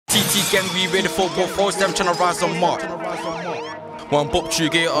TT gang, we ready for war. Foes them tryna rise on mark. One bop true,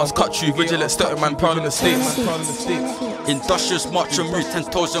 get ass, cut true, vigilant, stutter man, proud in the states. Industrious march and route, 10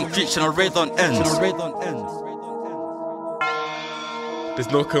 toes on creech and a raid on ends.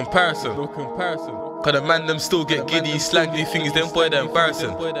 There's no comparison. Cause the man them still get giddy, slang new things, them boy they're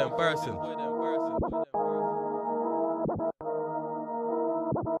embarrassing.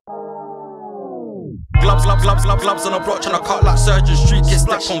 Gloves on a block tryna cut like surgeon. Street get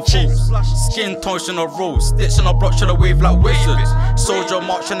stepped on fools. Skin tones in a roll. Stitch on a block tryna wave like wizards. Soldier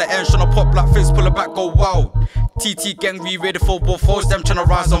march on the end tryna pop like fists, pull it back, go wild. TT gang, we ready for war. Foes them tryna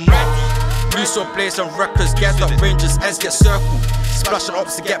rise on mark. Loose or blaze and records, get up rangers, ends get circled. Splash and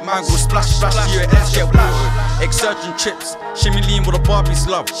ops to get mangled, splash, you ends get watered. Exertion chips, shimmy lean with a Barbie's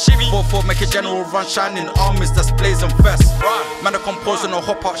love. 4-4 make a general run, shining armies that's blazing vest. Man, I compose on a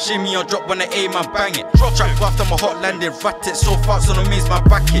hop out, shimmy or drop when I aim and bang it. Track after my hot landing, rat it so fast on the maze, my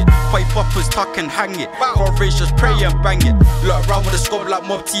back it. Pipe poppers, tuck and hang it. Coverage just pray and bang it. Look around with a scope like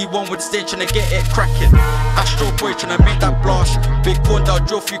Mob T1 with the stage tryna get it cracking. Astro boy tryna make that blast. Big corn down,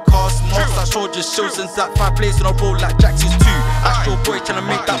 drill few cars. Marks like soldiers, shields and zap, 5 plays on a roll like Jackson's 2. Astro boy tryna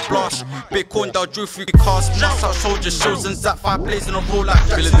make that blast. Big corn down, drill few cars. Marks like soldiers, shields and zap, 5 plays on a roll like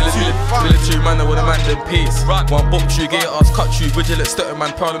Jackson's 2. Military man with a man them pace. One bump true, get ass, cut true, vigilant, stutter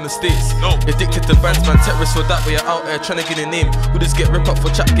man, proud in the states. Addicted to bands, man, terrorists for that way out there tryna get a name. Who just get ripped up for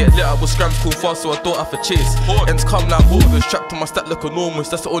chat, get lit up with scrams cool fast, so I don't have to chase. Ends come like waters, trapped to my stack look enormous,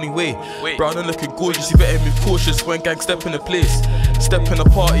 that's the only way. Brown and looking gorgeous, you better move cautious when gang step in the place. Step in the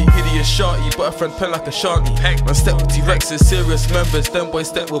party, hideous sharty, but a friend pen like a shanty. Man step with T-Rexes, serious members, them boys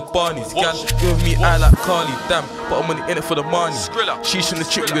step with Barneys. Gal give me eye like Carly, damn, but I'm only in it for the money. Sheesh in the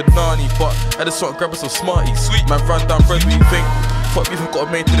chick with Nani, but I just want to grab her some smarties. Man run down bread, what you think? Fuck beef, I got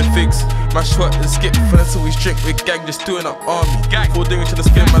a mate to the figs. Man short and skip, finesse always drink with gang, just doing up army. 4 dinging to the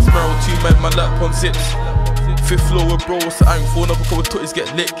spin, man's barrel, 2 men, my lap on zips. 5th floor with bro, what's the aim? 4 up a couple tutties get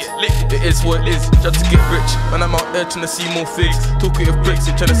licked. It is what it is, just to get rich. Man, I'm out there trying to see more figs. Talking of bricks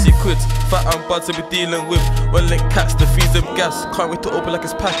and trying to see quids. Fat and buds to be dealing with. When link cats to feed them gas. Can't wait to open like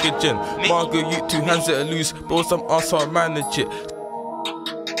it's packaging. Margo, you 2 hands that are loose. Bro, some ass are manage it.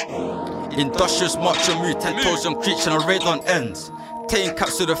 Industrious march and route, 10 toes on creech and a raid on ends. 10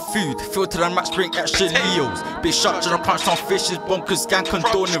 caps to the food, filter and max bring extra Leos. Big shot tryna punch some fishes, bonkers gang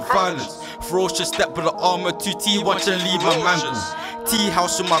condoning violence. Ferocious step with the armor, 2T watching leave my mangles. Tea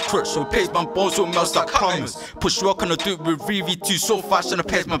house with my crutch, so pace my bones will melt like plumbers. Push rock and I do it with VV2 so fast and I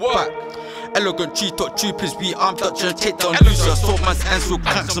pace my back. Elegant tree top troopers, we armed up tryna take down losers. Sword man's ends with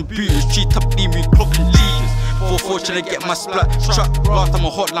clanks and booters, tree top lean we clocking leaders. 4-4 tryna get my splat, truck graft, I'm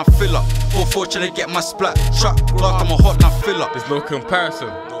a hotline filler. 4-4 tryna get my splat, truck graft, I'm a hotline filler. There's no comparison,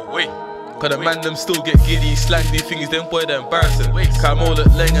 no way. Cause the man them still get giddy, slang new things, them boy they're embarrassing. Cam all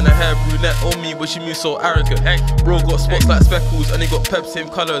at leng and a hair brunette on me, but she moves so arrogant. Bro got spots like speckles and he got pep same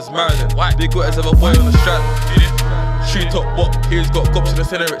colour as Marilyn. Big got as ever boy on the strand. Shoe top bop, here's got gops in the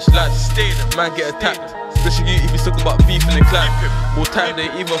centre rich lads. Man get attacked, especially you if you talk about beef in the clan. More time they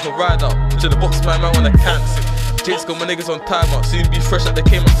even for ride out, to the box man when I can. Jake's got my niggas on timeout, soon be fresh like they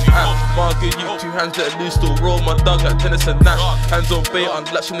came up from app. Margo, you 2 hands that are loose, still roll my dog like tennis and Nash. Hands on bait,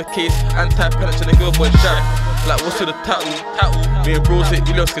 unlatch in the case, anti-penetrating the girl boy jab. Like what's with the tattle? Me and bros hit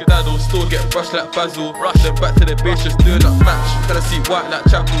million skedaddle, still get brushed like Basil. Then back to the base, just doing up match. Tryna see white like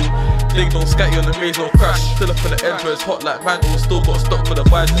Chapel. Big don't scat you on the maze, no crash. Still up on the edge where it's hot like mantle. Still got stock for the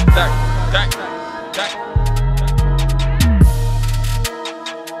buys and dang.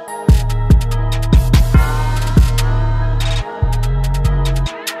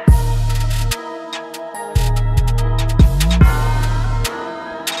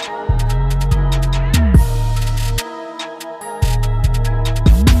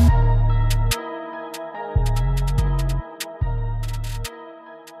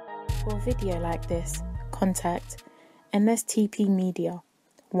 For a video like this, contact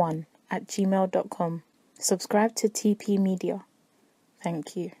nstpmedia1@gmail.com. Subscribe to TP Media.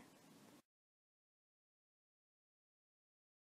 Thank you.